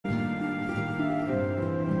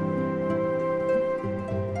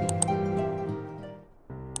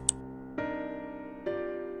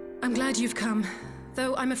I'm glad you've come,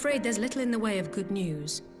 though I'm afraid there's little in the way of good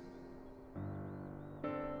news.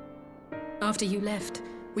 After you left,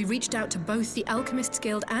 we reached out to both the Alchemists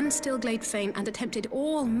Guild and Stillglade Fane and attempted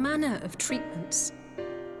all manner of treatments.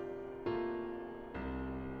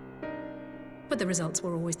 But the results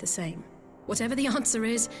were always the same. Whatever the answer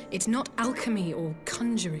is, it's not alchemy or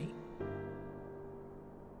conjuring.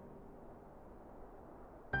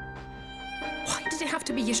 Why did it have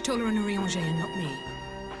to be Y'shtola and Urianger and not me?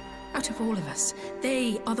 Out of all of us,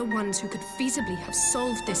 they are the ones who could feasibly have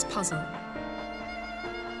solved this puzzle.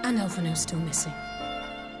 And Alphino's still missing.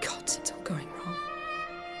 God, it's all going wrong.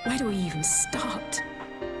 Where do we even start?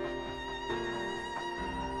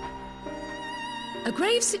 A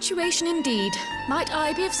grave situation indeed. Might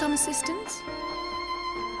I be of some assistance?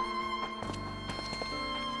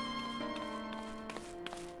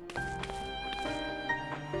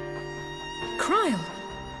 Cryle!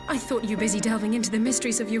 I thought you were busy delving into the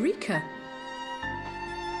mysteries of Eureka.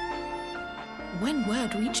 When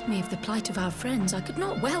word reached me of the plight of our friends, I could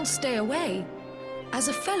not well stay away. As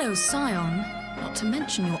a fellow scion, not to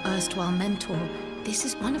mention your erstwhile mentor, this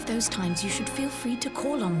is one of those times you should feel free to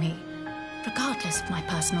call on me, regardless of my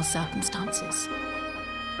personal circumstances.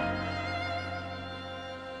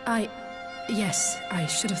 Yes, I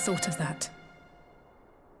should have thought of that.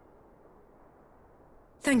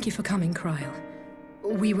 Thank you for coming, Cryle.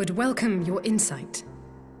 We would welcome your insight.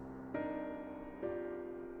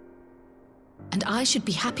 And I should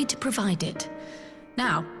be happy to provide it.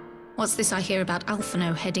 Now, what's this I hear about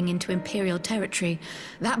Alphino heading into Imperial territory?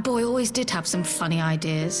 That boy always did have some funny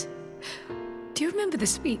ideas. Do you remember the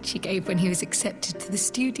speech he gave when he was accepted to the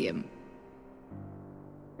Studium?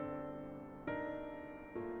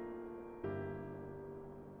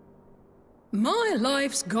 My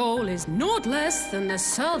life's goal is naught less than the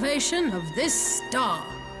salvation of this star.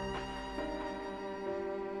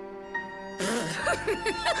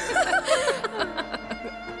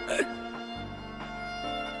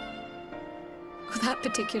 That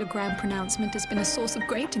particular grand pronouncement has been a source of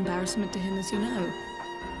great embarrassment to him, as you know.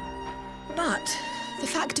 But the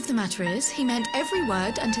fact of the matter is, he meant every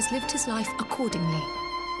word and has lived his life accordingly.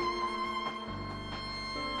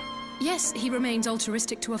 Yes, he remains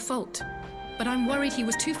altruistic to a fault. But I'm worried he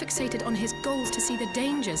was too fixated on his goals to see the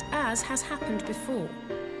dangers, as has happened before.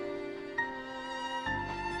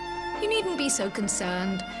 You needn't be so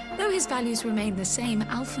concerned. Though his values remain the same,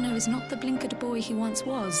 Alphino is not the blinkered boy he once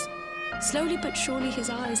was. Slowly but surely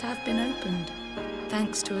his eyes have been opened,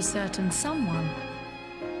 thanks to a certain someone.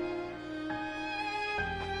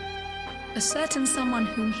 A certain someone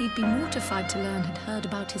whom he'd be mortified to learn had heard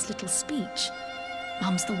about his little speech.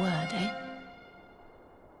 Mum's the word, eh?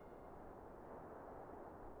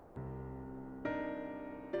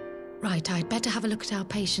 Right, I'd better have a look at our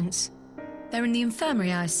patients. They're in the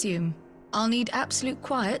infirmary, I assume. I'll need absolute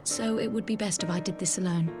quiet, so it would be best if I did this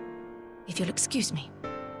alone. If you'll excuse me.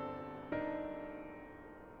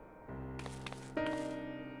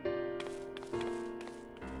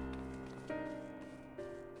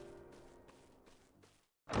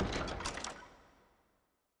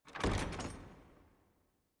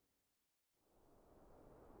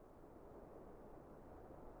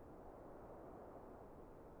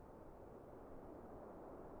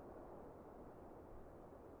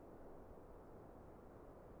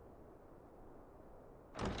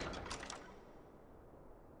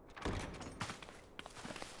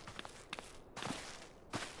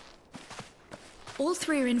 All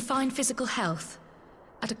three are in fine physical health.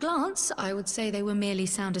 At a glance, I would say they were merely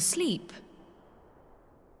sound asleep.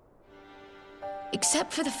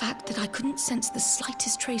 Except for the fact that I couldn't sense the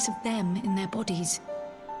slightest trace of them in their bodies.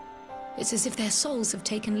 It's as if their souls have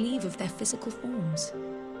taken leave of their physical forms.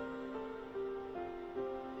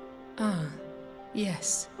 Ah,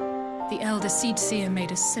 yes. The Elder Seedseer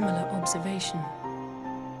made a similar observation.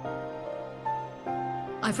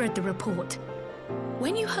 I've read the report.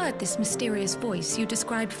 When you heard this mysterious voice, you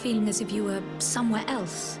described feeling as if you were somewhere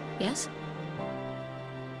else, yes?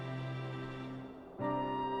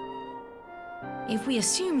 If we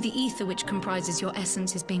assume the ether which comprises your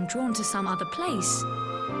essence is being drawn to some other place,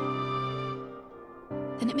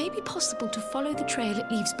 then it may be possible to follow the trail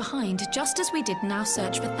it leaves behind, just as we did in our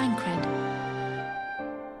search for Thancred.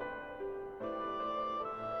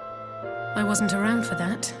 I wasn't around for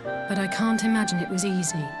that, but I can't imagine it was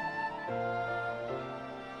easy.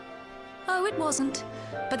 Oh, it wasn't.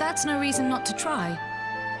 But that's no reason not to try.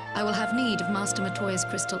 I will have need of Master Matoya's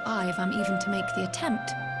crystal eye if I'm even to make the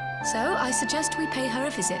attempt. So I suggest we pay her a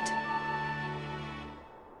visit.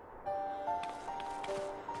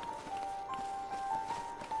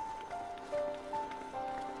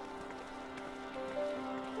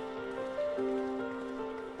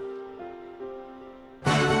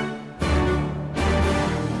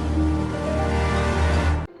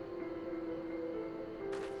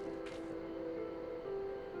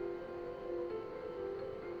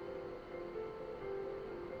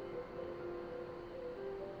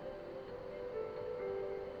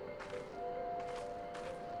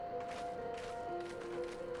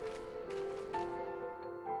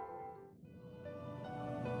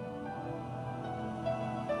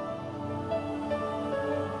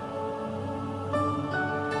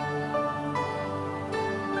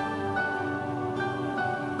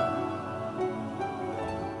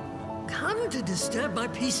 come to disturb my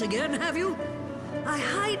peace again, have you? I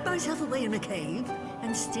hide myself away in a cave,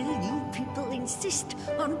 and still you people insist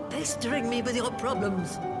on pestering me with your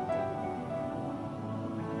problems.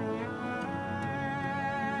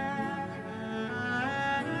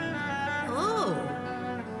 Oh,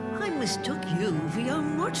 I mistook you for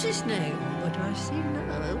young what's-his-name, but I see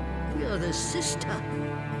now you're the sister.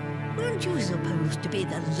 Weren't you supposed to be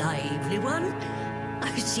the lively one?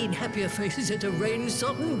 I've seen happier faces at a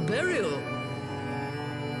rain-sodden burial.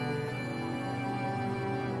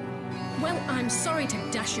 Well, I'm sorry to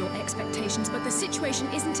dash your expectations, but the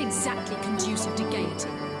situation isn't exactly conducive to gaiety.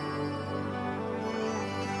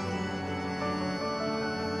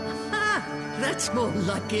 Ha! That's more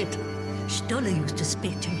like it. Stoller used to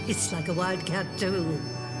spit and hiss like a wildcat too.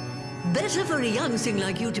 Better for a young thing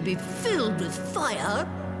like you to be filled with fire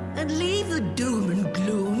and leave the doom and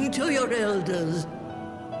gloom to your elders.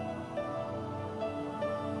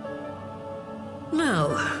 Now,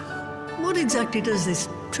 what exactly does this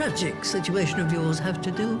tragic situation of yours have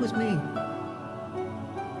to do with me?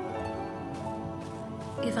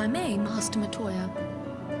 If I may, Master Matoya,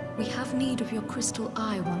 we have need of your crystal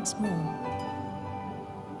eye once more.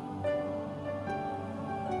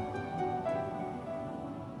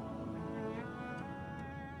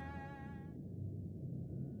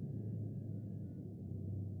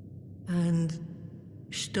 And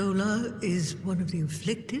Stoller is one of the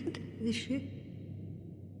afflicted, is she?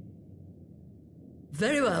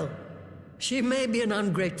 Very well. She may be an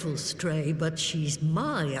ungrateful stray, but she's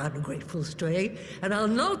my ungrateful stray, and I'll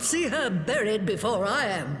not see her buried before I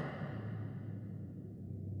am.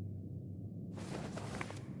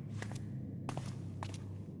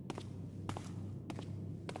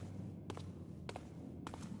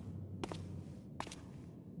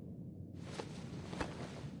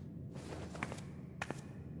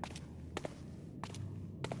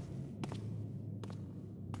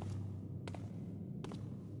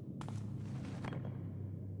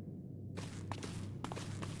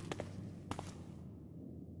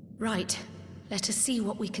 Right. Let us see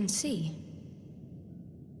what we can see.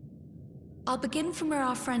 I'll begin from where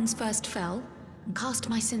our friends first fell, and cast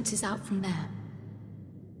my senses out from there.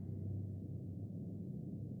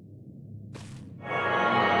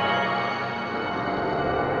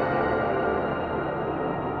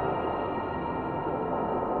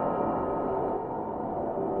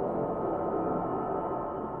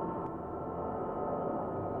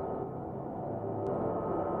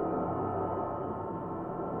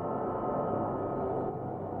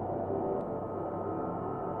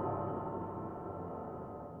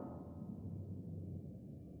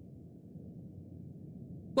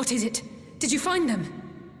 What is it? Did you find them?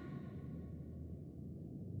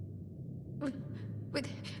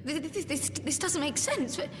 This doesn't make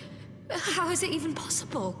sense. How is it even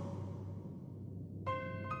possible?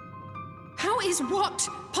 How is what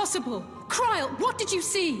possible? Kryl, what did you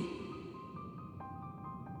see?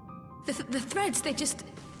 The threads, they just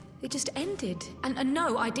ended. And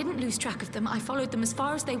no, I didn't lose track of them. I followed them as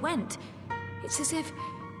far as they went. It's as if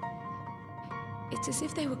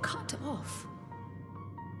they were cut off.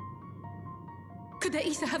 Could their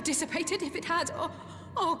ether have dissipated if it had?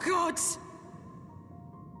 Oh, gods!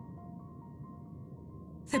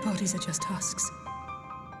 Their bodies are just husks.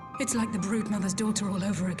 It's like the broodmother's daughter all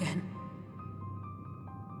over again.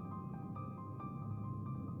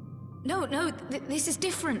 No, this is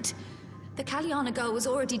different. The Kalyana girl was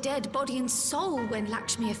already dead, body and soul, when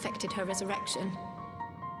Lakshmi effected her resurrection.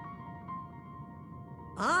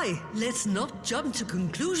 Aye, let's not jump to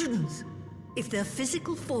conclusions. If their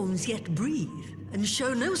physical forms yet breathe and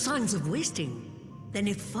show no signs of wasting, then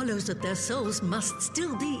it follows that their souls must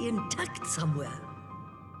still be intact somewhere.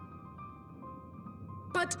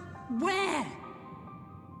 But where?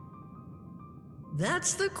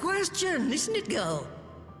 That's the question, isn't it, girl?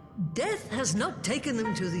 Death has not taken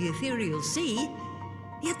them to the ethereal sea,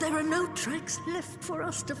 yet there are no tracks left for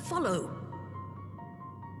us to follow.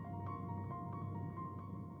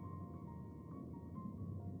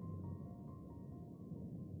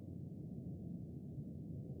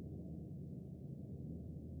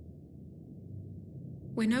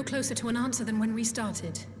 We're no closer to an answer than when we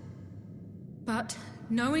started. But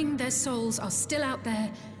knowing their souls are still out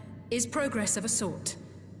there is progress of a sort.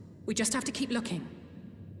 We just have to keep looking.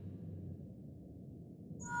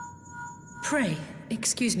 Pray,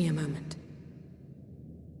 excuse me a moment.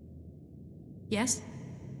 Yes?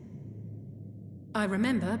 I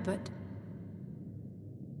remember, but...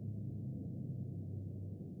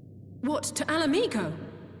 What, to Alamigo?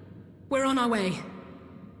 We're on our way.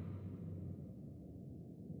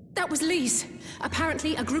 That was Lise.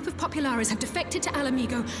 Apparently, a group of Populares have defected to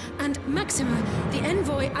Alamigo, and Maxima, the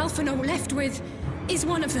envoy Alphino left with, is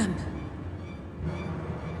one of them.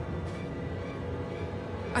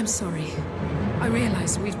 I'm sorry. I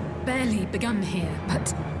realize we've barely begun here,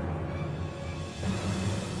 but...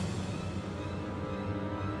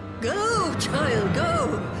 Go, child,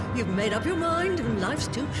 go! You've made up your mind, and life's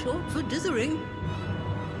too short for dithering.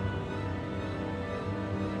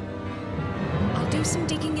 I'll do some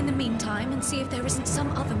digging in the meantime and see if there isn't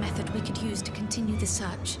some other method we could use to continue the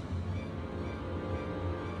search.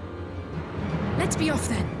 Let's be off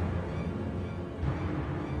then.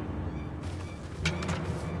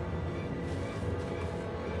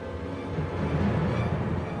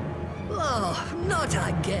 Oh, not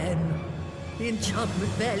again. The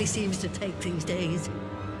enchantment barely seems to take these days.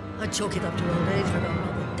 I chalk it up to old age, but I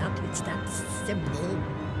rather doubt it's that simple.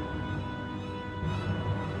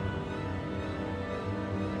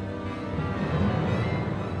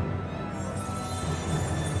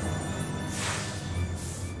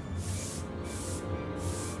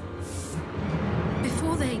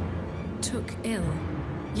 Before they took ill,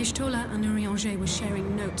 Y'shtola and Urianger were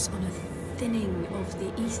sharing notes on a thinning of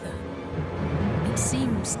the ether. It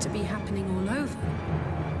seems to be happening all over.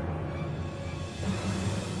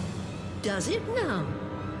 Does it now?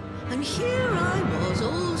 And here I was,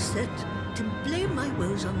 all set to blame my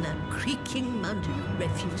woes on that creaking mountain of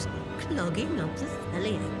refuse clogging up the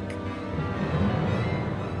Thaliac.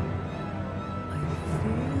 I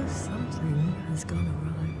fear something has gone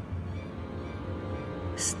awry.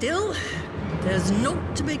 Still, there's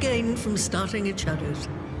naught to be gained from starting at shadows.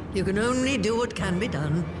 You can only do what can be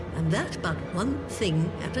done, and that but one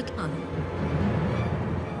thing at a time.